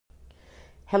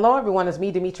Hello everyone, it's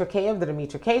me, Demetra Kaye of the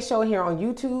Demetra Kaye Show here on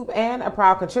YouTube and a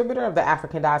proud contributor of the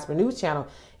African Diaspora News channel.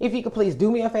 If you could please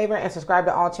do me a favor and subscribe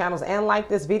to all channels and like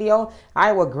this video,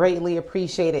 I will greatly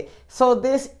appreciate it. So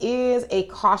this is a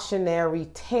cautionary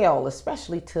tale,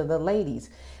 especially to the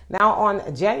ladies. Now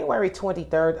on January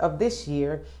 23rd of this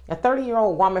year, a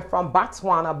 30-year-old woman from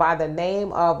Botswana by the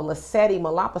name of Lesedi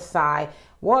Malopisi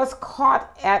was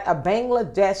caught at a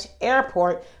Bangladesh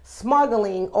airport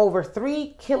smuggling over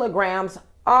 3 kilograms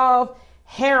of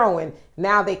heroin.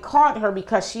 Now they caught her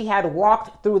because she had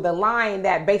walked through the line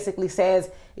that basically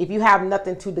says if you have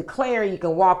nothing to declare, you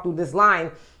can walk through this line.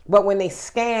 But when they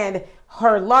scanned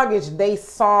her luggage, they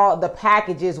saw the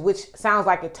packages, which sounds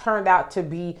like it turned out to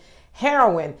be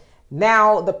heroin.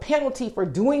 Now the penalty for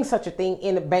doing such a thing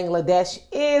in Bangladesh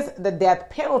is the death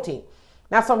penalty.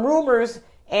 Now some rumors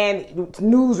and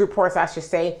news reports, I should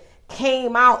say,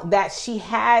 came out that she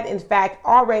had in fact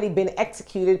already been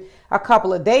executed a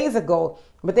couple of days ago.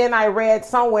 But then I read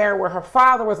somewhere where her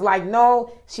father was like,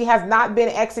 no, she has not been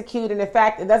executed. In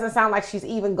fact, it doesn't sound like she's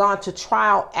even gone to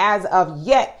trial as of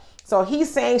yet. So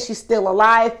he's saying she's still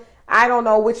alive. I don't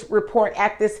know which report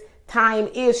at this time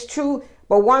is true,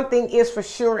 but one thing is for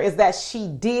sure is that she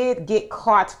did get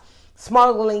caught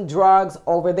smuggling drugs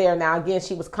over there. Now, again,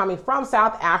 she was coming from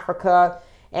South Africa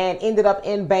and ended up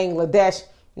in Bangladesh.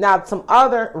 Now, some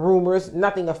other rumors,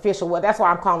 nothing official, well, that's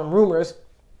why I'm calling them rumors,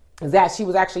 is that she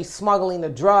was actually smuggling the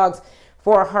drugs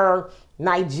for her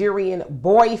Nigerian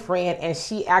boyfriend, and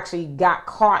she actually got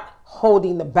caught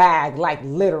holding the bag, like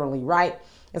literally, right?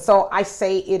 And so I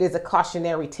say it is a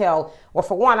cautionary tale. Well,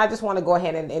 for one, I just want to go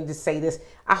ahead and just say this.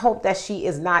 I hope that she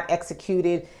is not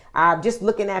executed. Just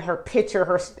looking at her picture,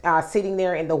 her sitting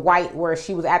there in the white where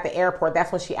she was at the airport,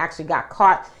 that's when she actually got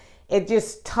caught. It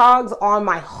just tugs on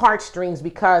my heartstrings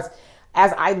because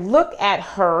as I look at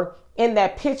her in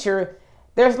that picture,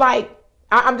 there's like,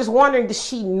 I'm just wondering, does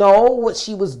she know what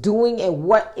she was doing and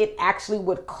what it actually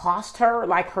would cost her,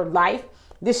 like her life?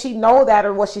 Did she know that,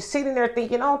 or was she sitting there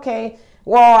thinking, okay,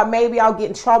 well, maybe I'll get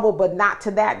in trouble, but not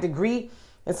to that degree?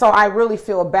 And so I really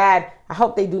feel bad. I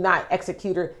hope they do not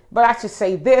execute her. But I should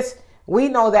say this, we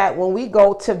know that when we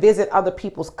go to visit other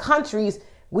people's countries,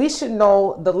 we should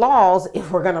know the laws if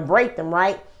we're going to break them,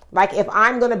 right? Like if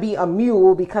I'm going to be a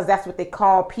mule, because that's what they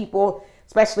call people,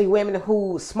 especially women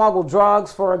who smuggle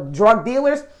drugs for drug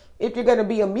dealers. If you're going to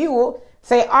be a mule,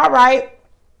 say, all right,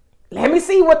 let me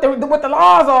see what the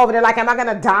laws are over there. Like, am I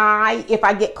going to die if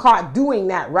I get caught doing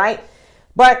that, right?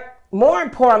 But more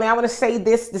importantly, I want to say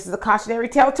this. This is a cautionary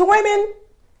tale to women.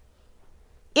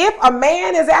 If a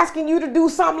man is asking you to do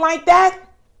something like that,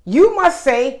 you must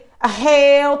say,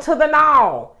 hell to the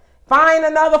no. Find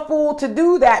another fool to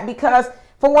do that, because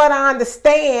for what I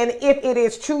understand, if it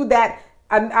is true that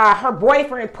her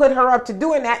boyfriend put her up to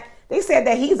doing that, they said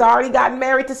that he's already gotten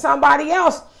married to somebody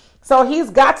else. So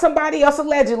he's got somebody else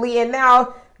allegedly, and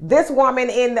now this woman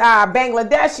in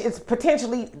Bangladesh is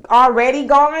potentially already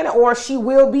gone, or she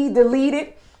will be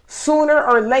deleted sooner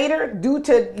or later due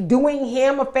to doing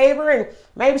him a favor. And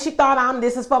maybe she thought,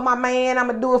 this is for my man, I'm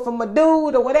gonna do it for my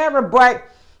dude or whatever, but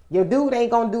your dude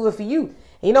ain't gonna do it for you.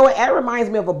 You know what? It reminds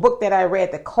me of a book that I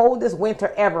read, The Coldest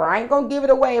Winter Ever. I ain't gonna give it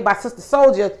away, by Sister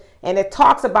Soldier, and it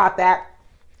talks about that.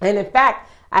 And in fact,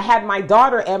 I had my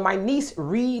daughter and my niece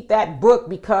read that book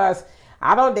because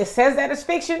it says that it's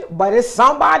fiction, but it's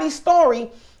somebody's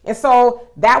story. And so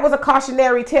that was a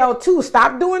cautionary tale too.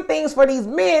 Stop doing things for these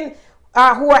men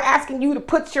who are asking you to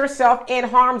put yourself in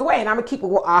harm's way. And I'm gonna keep it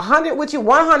 100 with you,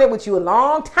 100 with you. A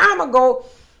long time ago,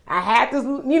 I had this,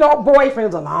 boyfriend. It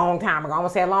was a long time ago. I'm going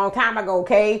to say a long time ago,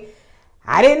 okay?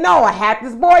 I didn't know. I had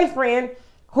this boyfriend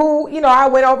who, I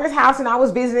went over his house and I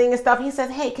was visiting and stuff. He says,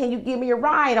 hey, can you give me a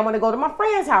ride? I want to go to my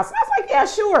friend's house. I was like, yeah,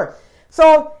 sure.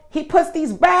 So he puts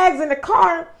these bags in the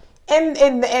car, and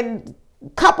a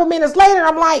couple minutes later,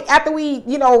 I'm like, after we,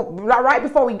 right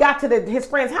before we got to his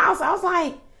friend's house, I was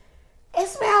like, it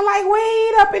smelled like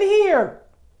weed up in here.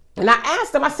 And I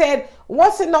asked him, I said,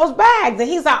 what's in those bags? And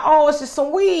he's like, oh, it's just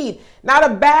some weed. Now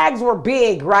the bags were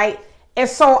big, right? And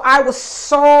so I was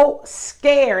so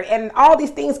scared. And all these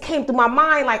things came through my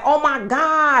mind like, oh my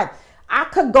God, I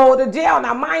could go to jail.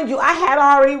 Now, mind you, I had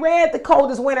already read The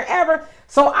Coldest Winter Ever.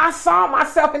 So I saw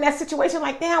myself in that situation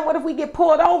like, damn, what if we get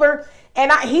pulled over?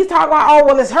 And he's talking about, oh,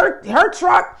 well, it's her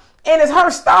truck and it's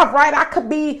her stuff, right? I could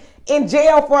be in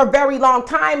jail for a very long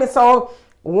time. And so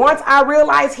once I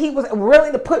realized he was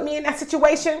willing to put me in that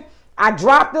situation, I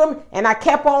dropped him and I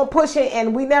kept on pushing,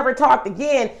 and we never talked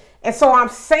again. And so I'm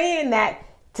saying that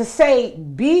to say,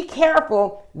 be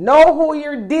careful, know who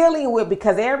you're dealing with,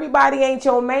 because everybody ain't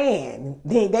your man.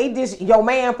 They just your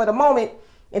man for the moment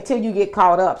until you get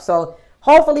caught up. So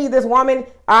Hopefully this woman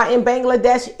in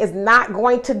Bangladesh is not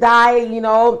going to die. You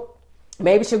know,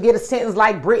 maybe she'll get a sentence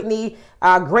like Brittany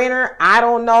Griner. I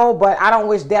don't know, but I don't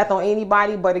wish death on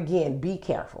anybody. But again, be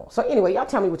careful. So anyway, y'all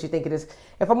tell me what you think of this.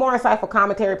 And for more insightful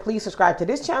commentary, please subscribe to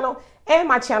this channel and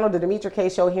my channel, The Demetra Kaye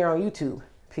Show, here on YouTube.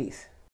 Peace.